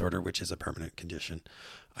mood disorder, which is a permanent condition,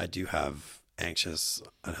 I do have anxious,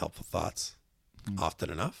 unhelpful thoughts often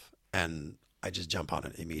enough, and I just jump on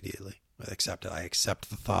it immediately. I accept it. I accept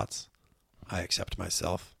the thoughts. I accept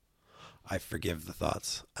myself. I forgive the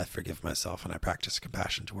thoughts. I forgive myself, and I practice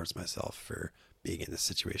compassion towards myself for being in this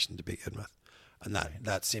situation to begin with. And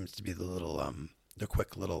that seems to be the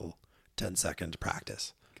quick little 10-second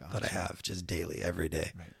practice that I have just daily, every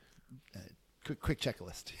day. Right. Quick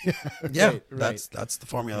checklist. Yeah, right. That's the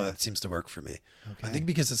formula that seems to work for me. Okay. I think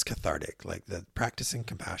because it's cathartic, like the practicing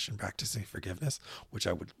compassion, practicing forgiveness, which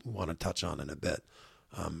I would want to touch on in a bit,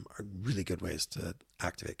 are really good ways to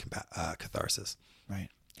activate catharsis. Right.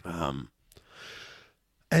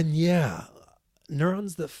 And yeah,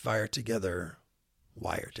 neurons that fire together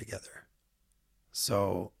wire together.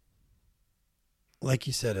 So, like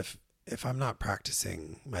you said, if I'm not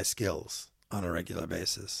practicing my skills on a regular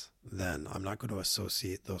basis, then I'm not going to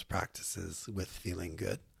associate those practices with feeling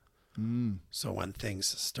good. So when things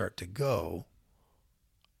start to go,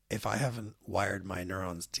 if I haven't wired my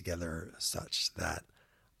neurons together such that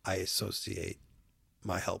I associate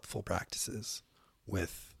my helpful practices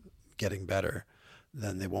with getting better,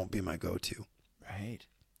 then they won't be my go-to. Right.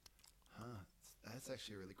 That's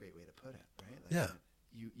actually a really great way to put it, right? Like Yeah.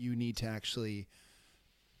 You need to actually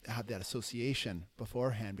have that association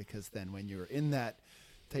beforehand, because then when you're in that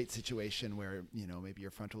tight situation where, maybe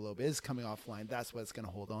your frontal lobe is coming offline, that's what it's going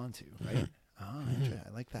to hold on to, right?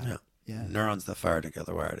 I like that. Yeah. Neurons that fire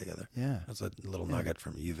together wire together. Yeah. That's a little nugget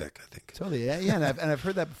from UVic, I think. Totally. Yeah. And I've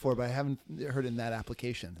heard that before, but I haven't heard in that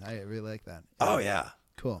application. I really like that. Oh yeah.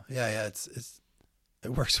 Cool. Yeah. It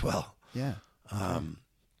works well. Yeah.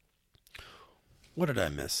 What did I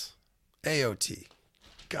miss? AOT.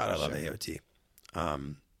 God, I love AOT.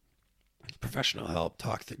 Professional help,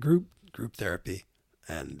 group therapy,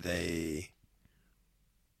 and they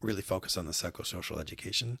really focus on the psychosocial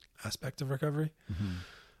education aspect of recovery.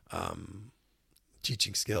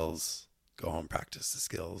 Teaching skills, go home, practice the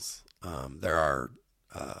skills. There are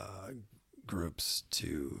groups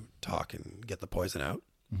to talk and get the poison out.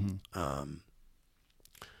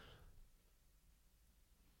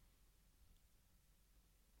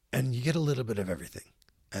 And you get a little bit of everything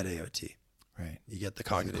at AOT. Right. You get the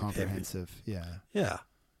cognitive comprehensive. Yeah. Yeah.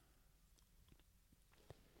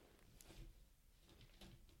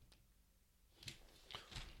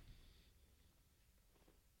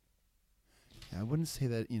 I wouldn't say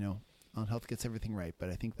that, Allen Health gets everything right, but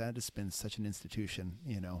I think that has been such an institution,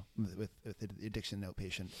 with the addiction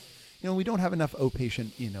outpatient. We don't have enough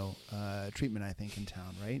outpatient, treatment, I think, in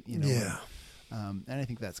town, right? Yeah. And I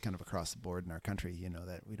think that's kind of across the board in our country,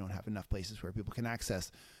 that we don't have enough places where people can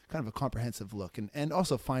access kind of a comprehensive look and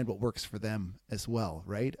also find what works for them as well,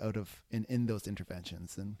 right? In those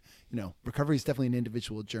interventions. And, recovery is definitely an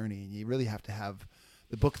individual journey, and you really have to have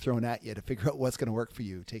the book thrown at you to figure out what's going to work for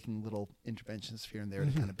you, taking little interventions here and there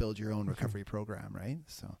to kind of build your own recovery program, right?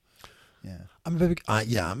 So, yeah. I'm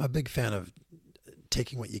a big fan of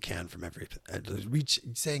taking what you can from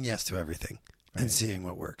saying yes to everything and seeing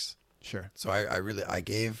what works. Sure. So I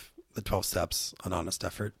gave the 12 steps an honest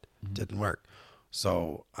effort. Didn't work.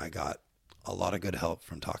 So I got a lot of good help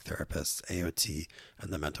from talk therapists, AOT,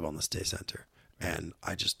 and the Mental Wellness Day Center. And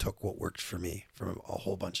I just took what worked for me from a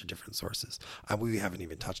whole bunch of different sources. We haven't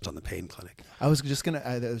even touched on the pain clinic. I was just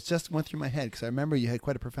just went through my head because I remember you had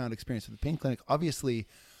quite a profound experience with the pain clinic. Obviously,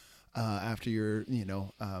 after your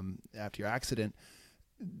accident,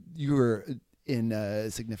 you were in a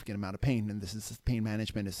significant amount of pain, and pain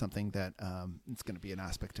management is something that it's going to be an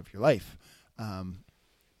aspect of your life.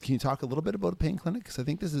 Can you talk a little bit about a pain clinic? Because I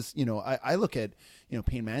think this is, I look at,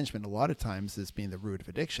 pain management a lot of times as being the root of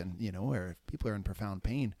addiction, where if people are in profound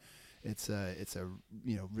pain, it's a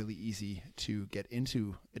really easy to get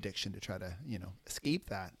into addiction to try to, escape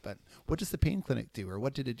that. But what does the pain clinic do, or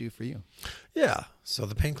what did it do for you? Yeah. So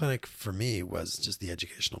the pain clinic for me was just the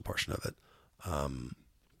educational portion of it.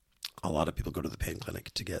 A lot of people go to the pain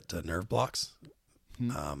clinic to get nerve blocks.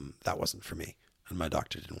 That wasn't for me, and my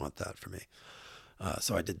doctor didn't want that for me.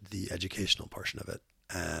 So I did the educational portion of it,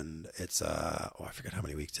 and it's I forget how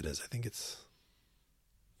many weeks it is. I think it's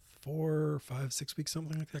 4, 5, 6 weeks,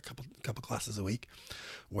 something like that. Couple classes a week,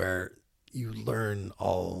 where you learn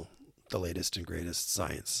all the latest and greatest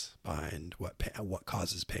science behind what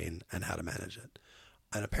causes pain and how to manage it.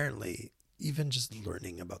 And apparently, even just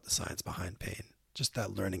learning about the science behind pain, just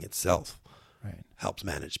that learning itself, helps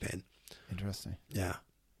manage pain. Interesting. Yeah,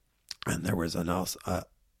 and there was a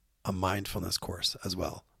mindfulness course as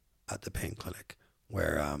well at the pain clinic,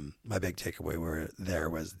 where my big takeaway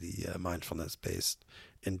was the mindfulness-based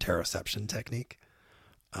interoception technique,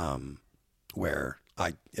 where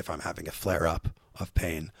if I'm having a flare-up of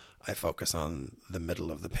pain, I focus on the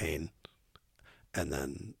middle of the pain and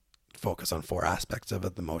then focus on 4 aspects of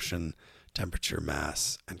it: the motion, temperature,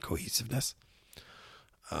 mass, and cohesiveness.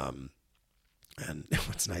 And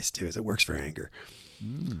what's nice too is it works for anger.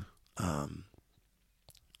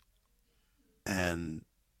 And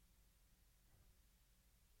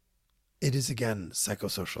it is, again,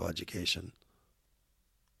 psychosocial education,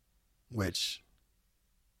 which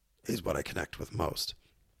is what I connect with most.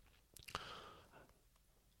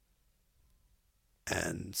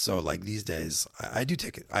 And so, like, these days, I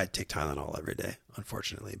take Tylenol every day,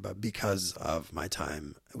 unfortunately, but because of my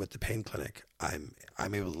time with the pain clinic, I'm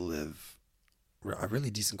able to live a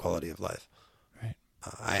really decent quality of life. Right.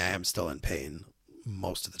 I am still in pain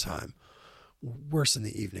most of the time, worse in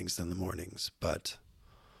the evenings than the mornings, but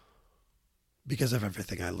because of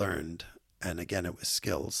everything I learned, and again, it was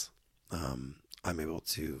skills, I'm able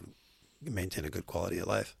to maintain a good quality of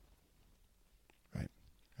life. Right.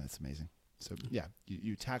 That's amazing. So yeah,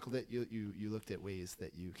 you tackled it. You looked at ways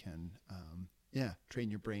that you can, train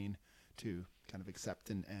your brain to kind of accept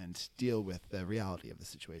and deal with the reality of the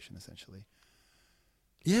situation, essentially.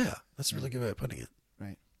 Yeah, that's a really good way of putting it.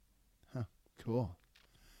 Right. Huh. Cool.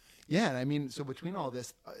 Yeah, and I mean, so between all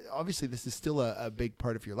this, obviously, this is still a big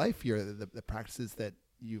part of your life. The practices that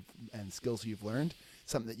and skills you've learned,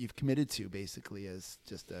 something that you've committed to, basically, as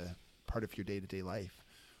just a part of your day-to-day life.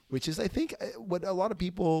 Which is, I think, what a lot of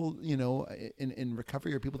people, in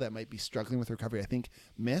recovery, or people that might be struggling with recovery, I think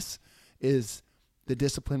miss is the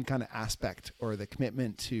discipline kind of aspect, or the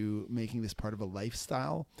commitment to making this part of a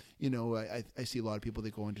lifestyle. I see a lot of people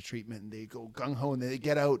that go into treatment and they go gung-ho, and they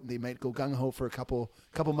get out and they might go gung-ho for a couple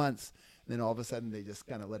months. And then all of a sudden they just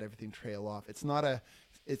kind of let everything trail off. It's not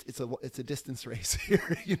it's a distance race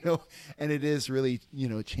here, and it is really,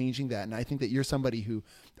 changing that. And I think that you're somebody who,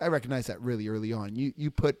 I recognize that really early on.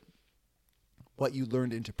 You put what you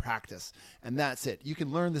learned into practice, and that's it. You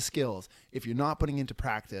can learn the skills. If you're not putting into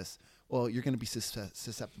practice, well, you're going to be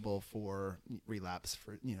susceptible for relapse,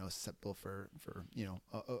 susceptible for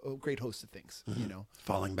a great host of things,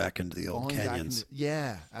 Falling back into the old canyons.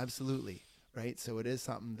 Yeah, absolutely. Right. So it is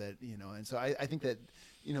something that, and so I think that,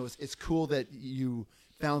 it's cool that you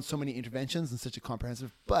found so many interventions and such a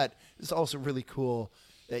comprehensive, but it's also really cool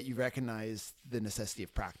that you recognize the necessity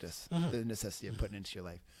of practice, the necessity of putting into your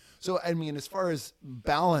life. So, I mean, as far as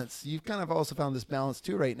balance, you've kind of also found this balance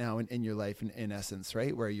too right now in your life, in essence,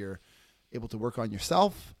 right? Where you're able to work on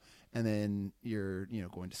yourself, and then you're,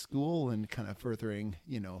 going to school and kind of furthering,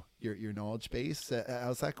 your knowledge base.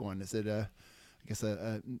 How's that going? Is it I guess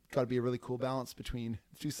got to be a really cool balance between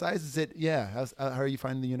the two sides. Is it? Yeah. How are you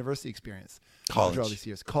finding the university experience? College. After all these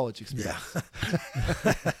years, college experience.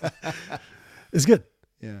 Yeah. It's good.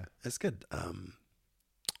 Yeah. It's good.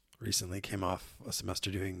 Recently came off a semester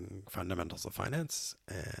doing fundamentals of finance,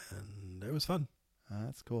 and it was fun.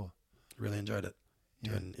 That's cool. Really enjoyed it.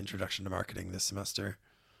 Yeah. Doing introduction to marketing this semester.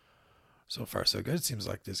 So far, so good. It seems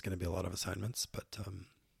like there's going to be a lot of assignments, but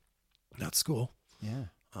that's cool. Yeah.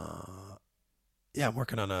 Yeah, I'm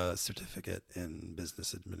working on a certificate in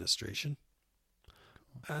business administration.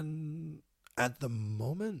 Cool. And at the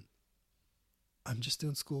moment, I'm just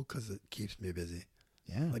doing school because it keeps me busy.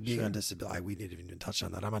 Yeah. Like being on disability, we didn't even touch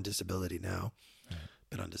on that. I'm on disability now. Right.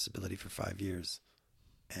 Been on disability for 5 years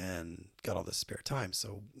and got all this spare time.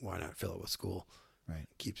 So why not fill it with school? Right.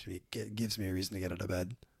 Gives me a reason to get out of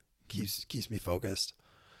bed. Keeps me focused.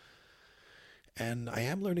 And I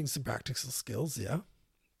am learning some practical skills. Yeah.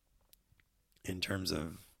 In terms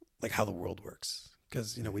of like how the world works,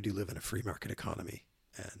 because we do live in a free market economy,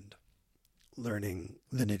 and learning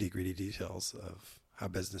the nitty-gritty details of how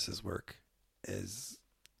businesses work is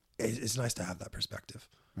nice to have that perspective.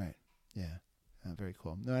 Right. Yeah. Very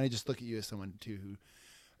cool. No, I just look at you as someone too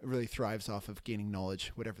who really thrives off of gaining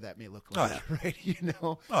knowledge, whatever that may look like. Oh, yeah. Right.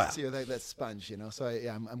 Oh, yeah. So you're like that sponge. So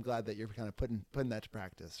I'm glad that you're kind of putting that to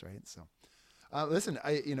practice. Right. So. Listen,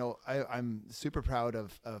 I'm super proud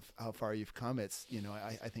of how far you've come. It's,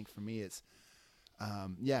 I think for me, it's,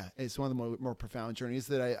 it's one of the more profound journeys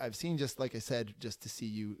that I've seen. Just like I said, just to see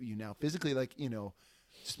you now physically, like,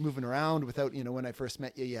 just moving around without, when I first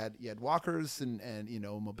met you, you had walkers and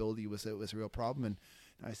mobility was a real problem. And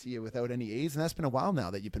I see you without any aids, and that's been a while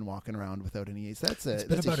now that you've been walking around without any aids. It's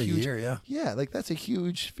been about a year, yeah. Yeah, like that's a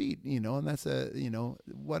huge feat, and that's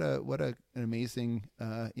what an amazing,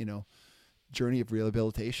 journey of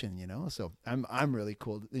rehabilitation, so I'm really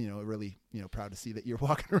cool, really, proud to see that you're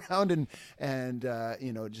walking around and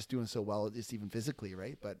just doing so well, just even physically.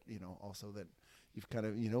 Right. But, also that you've kind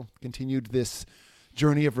of, continued this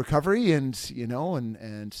journey of recovery and,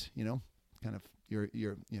 and kind of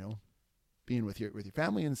your, being with your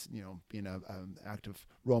family and being a active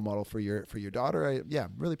role model for your daughter.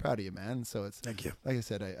 I'm really proud of you, man. So it's Thank you. like I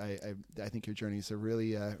said, I think your journey is a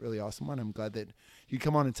really really awesome one. I'm glad that you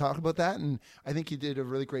come on and talk about that, and I think you did a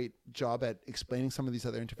really great job at explaining some of these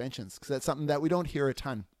other interventions, because that's something that we don't hear a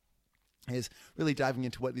ton, is really diving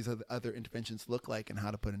into what these other interventions look like and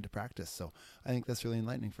how to put into practice. So I think that's really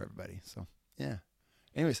enlightening for everybody. So yeah.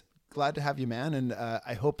 Anyways, glad to have you, man, and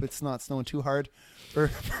I hope it's not snowing too hard for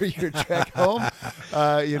your trek home.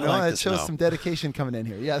 It shows some dedication coming in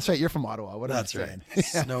here. Yeah, that's right. You're from Ottawa. What am I saying? Right.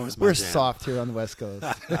 Snow is my We're jam. soft here on the West Coast.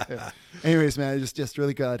 Anyways, man, just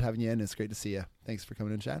really glad having you in. It's great to see you. Thanks for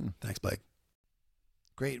coming and chatting. Thanks, Blake.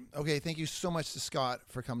 Great. Okay, thank you so much to Scott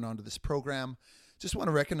for coming on to this program. Just want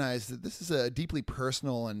to recognize that this is a deeply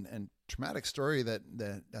personal and traumatic story that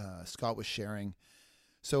Scott was sharing.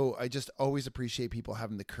 So I just always appreciate people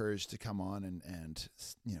having the courage to come on and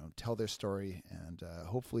tell their story, and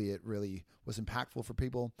hopefully it really was impactful for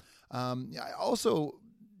people. I also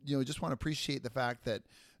just want to appreciate the fact that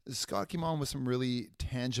Scott came on with some really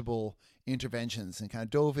tangible interventions and kind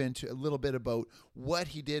of dove into a little bit about what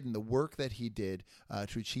he did and the work that he did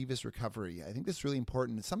to achieve his recovery. I think that's really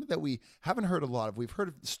important. It's something that we haven't heard a lot of. We've heard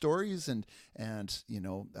of stories and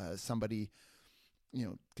somebody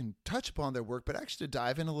can touch upon their work, but actually to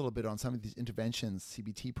dive in a little bit on some of these interventions,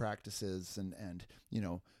 CBT practices, and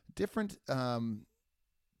different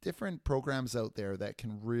programs out there that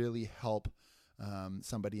can really help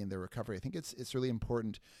somebody in their recovery. I think it's really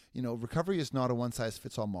important. Recovery is not a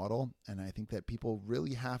one-size-fits-all model, and I think that people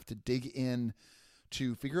really have to dig in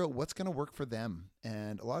to figure out what's going to work for them.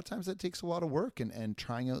 And a lot of times that takes a lot of work and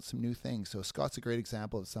trying out some new things. So Scott's a great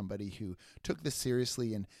example of somebody who took this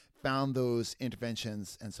seriously and found those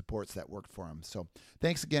interventions and supports that worked for him. So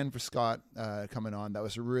thanks again for Scott coming on. That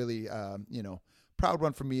was a really, proud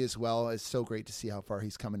one for me as well. It's so great to see how far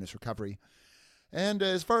he's come in his recovery. And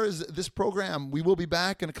as far as this program, we will be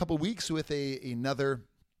back in a couple of weeks with another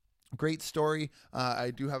great story.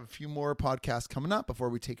 I do have a few more podcasts coming up before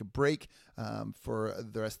we take a break for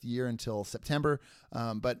the rest of the year until September.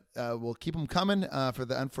 But we'll keep them coming for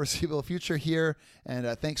the unforeseeable future here. And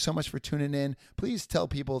thanks so much for tuning in. Please tell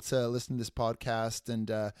people to listen to this podcast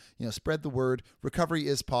and spread the word. Recovery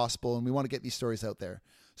is possible, and we want to get these stories out there.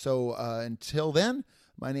 So until then,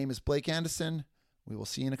 my name is Blake Anderson. We will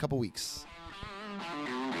see you in a couple weeks.